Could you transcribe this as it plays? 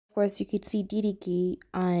Of course, you could see DDG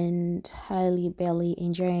and Halle Bailey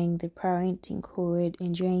enjoying the parenting hood,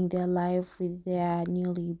 enjoying their life with their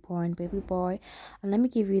newly born baby boy. And let me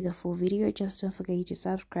give you the full video. Just don't forget to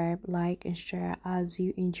subscribe, like, and share as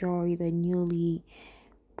you enjoy the newly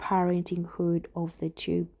parenting hood of the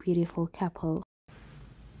two beautiful couple.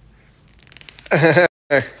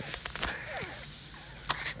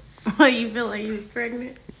 What, you feel like you was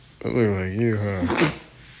pregnant? I look like you, huh?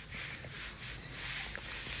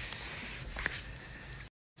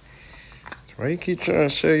 Why you keep trying to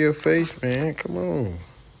show your face, man? Come on.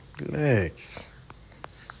 Relax.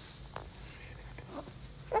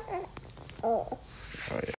 Oh,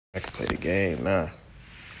 yeah. I can play the game now.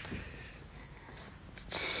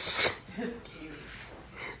 That's cute.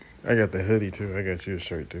 I got the hoodie, too. I got you a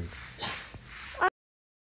shirt, too.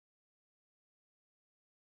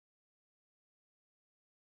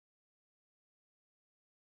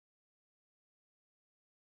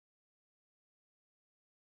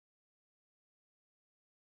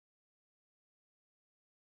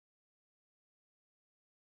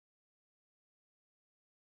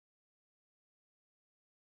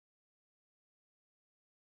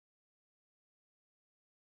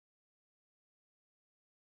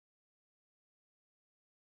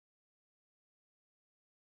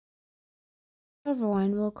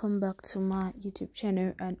 Everyone, welcome back to my YouTube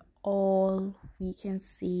channel, and all we can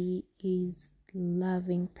see is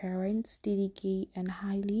loving parents, DDG and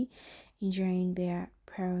Hailey, enjoying their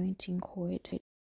parenting hood.